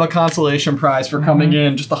little bit of a consolation prize for coming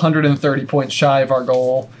in just 130 points shy of our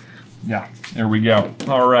goal. Yeah, there we go.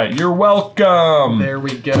 All right, you're welcome. There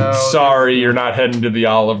we go. Sorry, you're not heading to the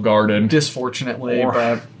Olive Garden. Disfortunately, Or-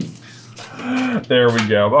 but There we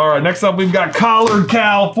go. All right, next up we've got Collared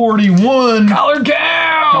Cow 41. Collared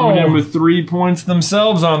Cow! Coming in with 3 points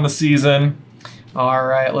themselves on the season. All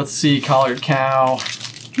right, let's see. Collared Cow.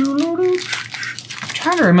 I'm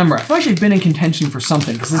trying to remember. I feel like they've been in contention for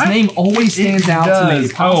something because his name always stands out to me.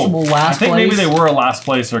 Possible last I think place. maybe they were a last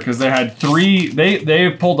placer because they had 3. They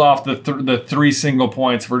pulled off the 3 single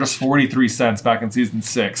points for just 43 cents back in season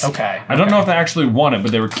 6. Okay. I don't know if they actually won it,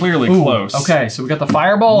 but they were clearly Ooh, close. Okay, so we got the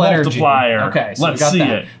Fireball Multiplier. Energy. Okay, so Let's we got see that.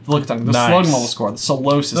 it. The Lickitung, the Nice. Slugma will score, the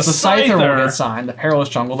Solosis, the Scyther will get signed, the Perilous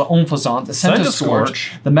Jungle, the Omphazant, the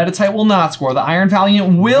Centiskorch, the Meditite will not score, the Iron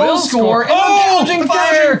Valiant will score, and the Gouging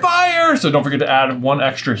Fire! So don't forget to add 1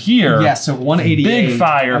 extra here. Yes, so 188. Big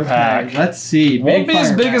fire pack. Let's see. Won't be as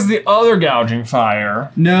fire big pack. as the other Gouging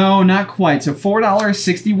Fire. No, not quite. So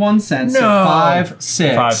 $4.61. No. So 5,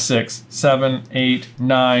 6. 5, 6, 7, 8,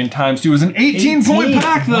 9 times 2 is an 18-point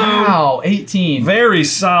pack, though. Wow, 18. Very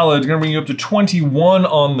solid. It's going to bring you up to 21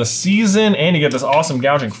 on the season, and you get this awesome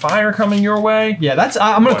Gouging Fire coming your way. Yeah, that's.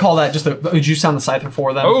 I'm going to call that just a. Did you sound the Scyther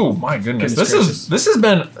for them? Oh my goodness! Goodness This has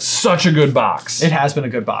been such a good box. It has been a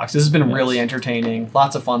good box. This has been really entertaining.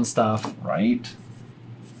 Lots of fun stuff. Right.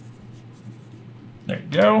 There you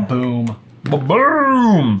go. Boom.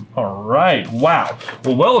 Boom! All right. Wow.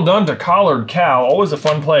 Well done to Collared Cow. Always a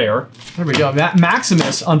fun player. There we go.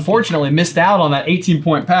 Maximus, unfortunately, missed out on that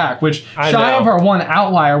 18-point pack, which I shy know. of our one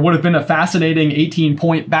outlier would have been a fascinating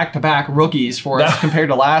 18-point back-to-back rookies for us compared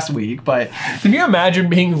to last week. But Can you imagine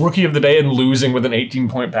being Rookie of the Day and losing with an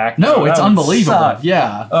 18-point pack? no, it's That would unbelievable. suck.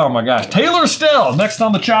 Yeah. Oh my gosh. Taylor Still, next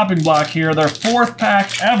on the chopping block here. Their 4th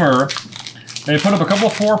pack ever. They put up a couple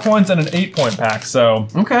of 4 points and an 8-point pack, so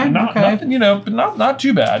Okay. nothing, but not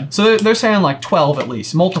too bad. So they're saying like 12 at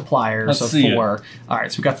least, multipliers Let's of see it. 4. All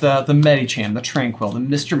right, so we got the Medicham, the Tranquil, the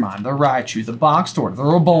Mr. Mime, the Raichu, the Boxtor, the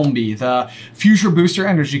Robombi, the Future Booster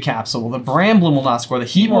Energy Capsule, the Bramblin will not score, the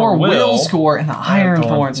Heatmore will score, and the Iron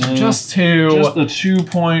Thorn. So just 2. Just a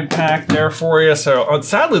 2-point pack there for you. So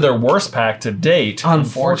sadly, their worst pack to date.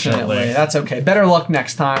 Unfortunately, that's okay. Better luck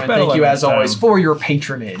next time, and Better thank luck you next as always time. for your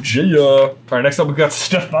patronage. Yeah. All right, next up we've got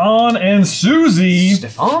Stefan and Susie.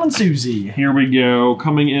 Stefan and Susie. Here we go,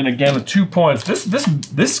 coming in again with 2 points.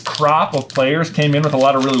 This crop of players came in with a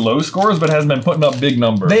lot of really low scores, but has been putting up big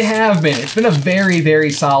numbers. They have been. It's been a very,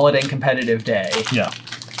 very solid and competitive day. Yeah.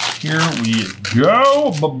 Here we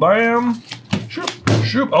go. Ba-bam. Shoop,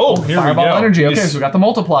 shoop. Oh, here Fireball we go. Energy. Okay, so we got the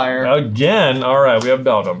multiplier. Again, all right, we have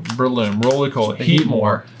Beldum, Breloom, Roly-Cola, The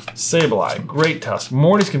Heatmore, Sableye, Great Tusk,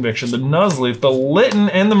 Morty's Conviction, the Nuzleaf, the Litten,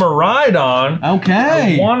 and the Miraidon.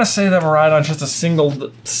 Okay. I want to say that Miraidon's just a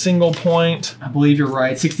single point. I believe you're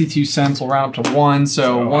right. 62 cents will round up to 1.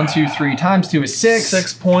 So 1, 2, 3 times 2 is 6.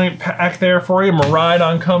 6-point pack there for you.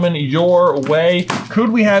 Miraidon coming your way. Could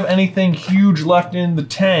we have anything huge left in the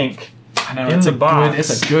tank? I know, in it's the box.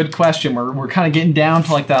 It's a good question. We're kind of getting down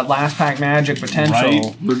to like that last pack magic potential.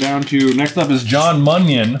 Right. We're down to, next up is John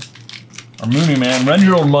Munyon. Or Mooney Man,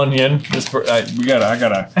 Reginald Munyon. We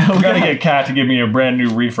gotta get Kat to give me a brand new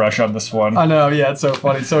refresh on this one. I know, yeah, it's so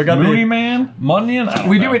funny. So we got Mooney Man, Munyon.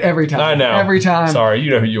 We do it every time. I know. Every time. Sorry, you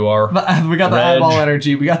know who you are. We got the Reg. Eyeball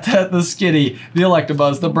Energy, we got the Skitty, the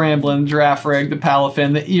Electabuzz, the Bramblin, Girafarig, the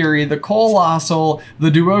Palafin, the Eerie, the Colossal, the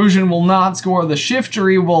Duosion will not score, the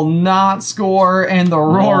Shiftry will not score, and the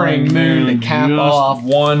Roaring Moon to cap just off.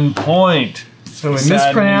 1 point. So we Sad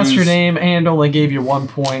mispronounced your news. name and only gave you 1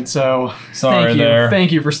 point, so Sorry thank you. there.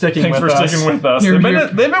 Thank you for sticking Thanks with for us. sticking with us. You're-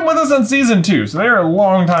 They've been with us on season 2, so they're a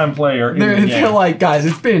long-time player. In the They're game. like, guys,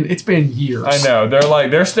 it's been years. I know.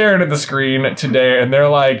 They're staring at the screen today, and they're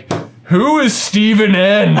like, "Who is Steven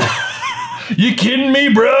N? You kidding me,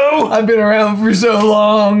 bro?" I've been around for so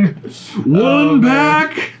long. One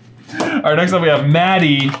pack. All right, next up we have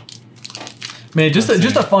Maddie. Man, just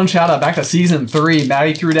a fun shout out back to season 3.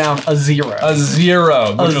 Maddie threw down a 0. A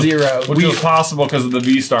 0. Which We- was possible because of the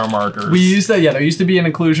V-Star markers. We used to, there used to be an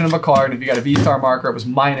inclusion of a card. If you got a V-Star marker, it was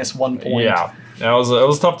 -1 point. Yeah, it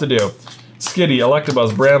was tough to do. Skitty,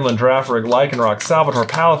 Electabuzz, Bramlin, Draffrig, Lycanroc, Salvatore,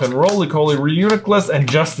 Palafin, Roly-Poly, Reuniclus, and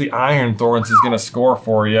just the Iron Thorns is going to score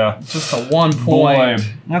for you. Just a 1 point. Boy,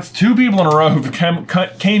 that's 2 people in a row who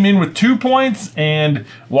came in with 2 points and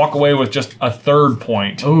walk away with just a 3rd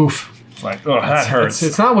point. Oof. It's like, oh, that hurts.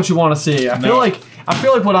 It's not what you want to see. I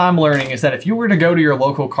feel like what I'm learning is that if you were to go to your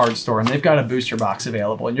local card store and they've got a booster box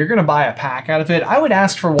available and you're going to buy a pack out of it, I would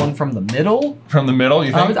ask for one from the middle. From the middle,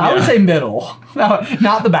 you think? I would say middle,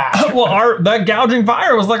 not the back. Well, that Gouging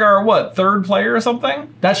Fire was like our, what, 3rd player or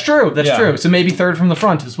something? That's true. That's true. So maybe 3rd from the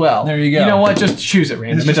front as well. There you go. You know what? Just choose it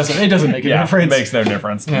random. It doesn't make a difference. It makes no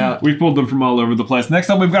difference. Yeah. We've pulled them from all over the place. Next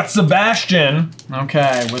up, we've got Sebastian.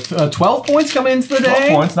 Okay, with 12 points coming into the day. 12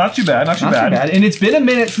 points, not too bad, not too bad. And it's been a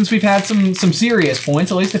minute since we've had some serious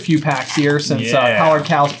points, at least a few packs here since Powered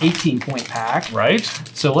Cal's 18-point pack. Right.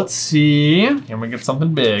 So let's see. Can we get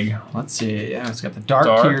something big? Let's see. Yeah, it's got the Dark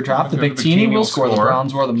Teardrop, the Victini will score, the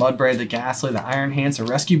Bronzor, the Mudbray, the Ghastly, the Iron Hands, the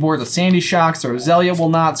Rescue Board, the Sandy Shocks, the Roselia will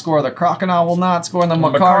not score, the Crocodile will not score, and the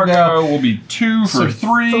Macargo will be 2 for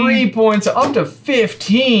 3. 3 points, up to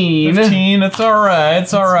 15. 15, it's all right,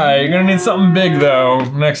 it's all right. You're gonna need something big though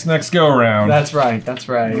next go around. That's right, that's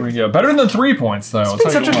right. Here we go. Better than 3 points though. It's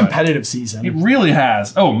been such a competitive season. It really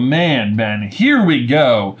has. Oh man, Ben, here we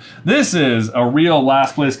go. This is a real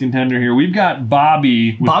last place contender here. We've got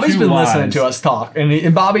Bobby with Bobby's 2 been lives. listening to us talk,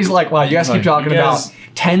 and Bobby's like, wow, you guys keep talking about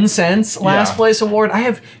 10 cents last place award. I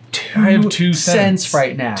have 2 cents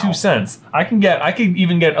right now. 2 cents. I can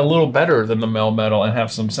even get a little better than the Melmetal and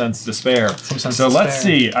have some cents to spare. So let's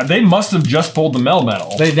see. They must have just pulled the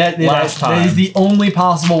Melmetal last time. That is the only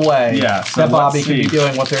possible way so that Bobby can be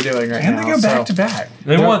doing what they're doing right now. And they go back to back.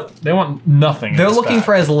 They want nothing. They're looking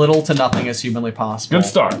for as little to nothing as humanly possible. Good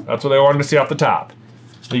start. That's what they wanted to see off the top.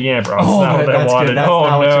 The Yamper. Oh, that's not what they wanted.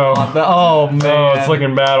 Oh no. Oh man. Oh, it's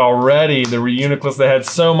looking bad already. The Reuniclus, they had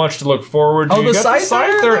so much to look forward to. Oh, you got the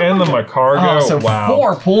Scyther and the Macargo. Oh, so wow.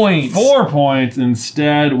 4 points. 4 points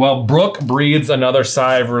instead. Well, Brooke breeds another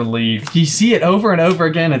sigh of relief. You see it over and over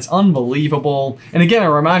again. It's unbelievable. And again, a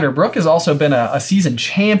reminder, Brooke has also been a season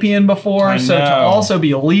champion before. So to also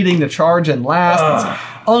be leading the charge in last,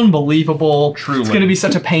 it's unbelievable. Truly. It's going to be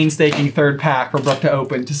such a painstaking 3rd pack for Brooke to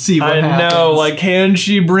open to see what happens. I know, like, can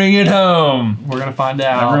she bring it home? We're going to find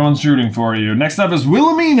out. Everyone's rooting for you. Next up is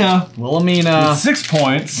Wilhelmina. Wilhelmina. 6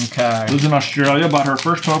 points. Okay. Lives in Australia, bought her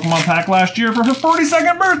first Pokemon pack last year for her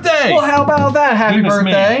 42nd birthday. Well, how about that? Happy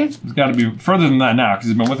birthday. It's got to be further than that now because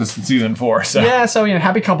he's been with us since season 4. So. Yeah, so,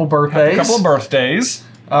 happy couple birthdays. Happy couple of birthdays.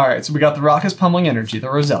 All right, so we got the Raucous Pummeling Energy, the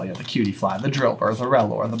Roselia, the Cutie Fly, the Drillbur, the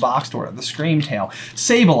Rellor, the Boxtor, the Screamtail,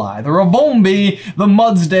 Sableye, the Rabombi, the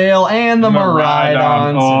Mudsdale, and the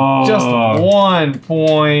Miraidon. Oh. Just 1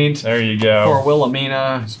 point. There you go. For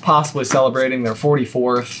Wilhelmina, who's possibly celebrating their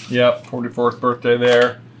 44th. Yep, 44th birthday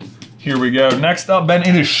there. Here we go. Next up, Ben,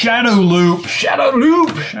 it is Shadow Loop. Shadow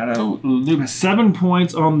Loop. Shadow Loop has 7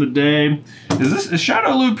 points on the day. Is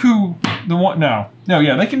Shadow Loop who the one? No,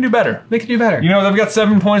 yeah, they can do better. They can do better. You know, they've got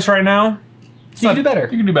 7 points right now. You can do better.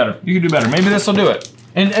 You can do better. You can do better. Maybe this will do it.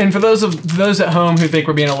 And for those at home who think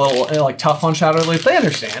we're being a little tough on Shadow Loop, they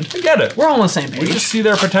understand. They get it. We're all on the same page. We just see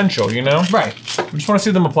their potential, you know? Right. We just want to see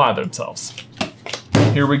them apply themselves.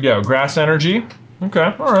 Here we go. Grass Energy.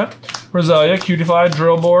 Okay, all right. Roselia, Cutiefly,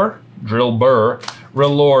 Drillbur,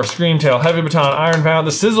 Rellor, Screamtail, Heavy Baton, Iron Pound,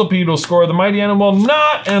 the Sizzlepede will score, the Mighty Animal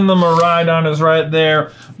not, and the Miraidon is right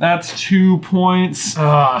there. That's 2 points.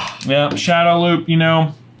 Yeah, Shadow Loop,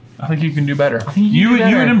 I think you can do better. I think you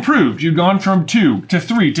had improved. You'd gone from 2 to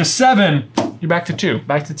 3 to 7. You're back to 2.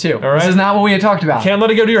 Back to 2. All right. This is not what we had talked about. Can't let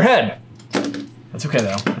it go to your head. That's okay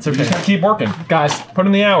though. That's okay. You just gotta keep working. Guys, put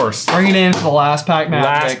in the hours. Bring it in for the last pack magic.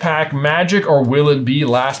 Last pack magic, or will it be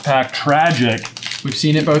last pack tragic? We've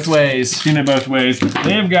seen it both ways.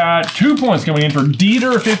 They've got 2 points coming in for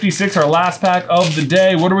Dieter56, our last pack of the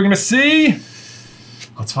day. What are we gonna see?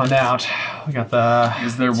 Let's find out. We got the...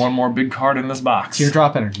 Is there one more big card in this box?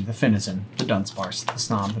 Teardrop Energy, the Finizen, the Dunsparce, the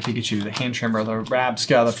Snom, the Pikachu, the Handtrimmer, the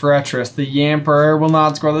Rabsca, the Forretress, the Yamper will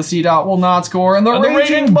not score, the Seedot will not score, and the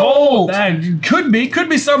Raging Bolt! That could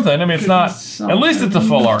be something. I mean, it's not... At least it's a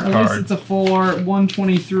full art card. At least it's a full art.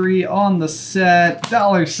 123 on the set.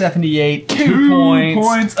 $1.78. 2 2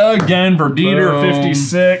 points. points again for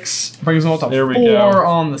Dieter56. Brings them up to there we 4 go.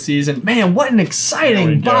 on the season. Man, what an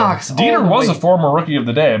exciting box. Dieter was a former Rookie of of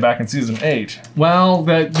the day back in season 8. Well,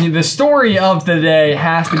 the story of the day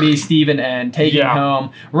has to be Steven N taking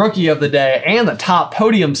home Rookie of the Day and the top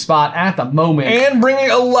podium spot at the moment. And bringing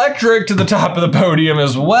Electric to the top of the podium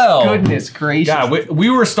as well. Goodness gracious. Yeah, we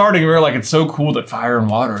were starting, we were like, it's so cool that Fire and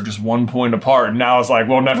Water are just 1 point apart. And now it's like,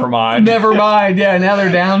 well, never mind. Never mind. Yeah, now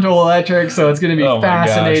they're down to Electric, so it's going to be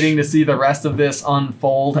fascinating to see the rest of this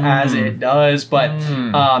unfold as it does. But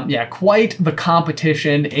yeah, quite the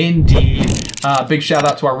competition indeed. Big shout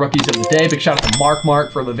out to our Rookies of the Day. Big shout out to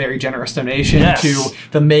Mark for the very generous donation to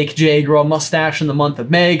the Make Jay Grow a Mustache in the month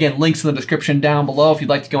of May. Again, links in the description down below if you'd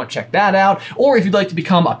like to go and check that out. Or if you'd like to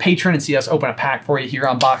become a patron and see us open a pack for you here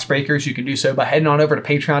on Box Breakers, you can do so by heading on over to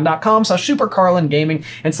patreon.com/SuperCarlin Gaming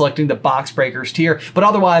and selecting the Box Breakers tier. But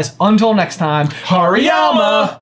otherwise, until next time, Hariyama!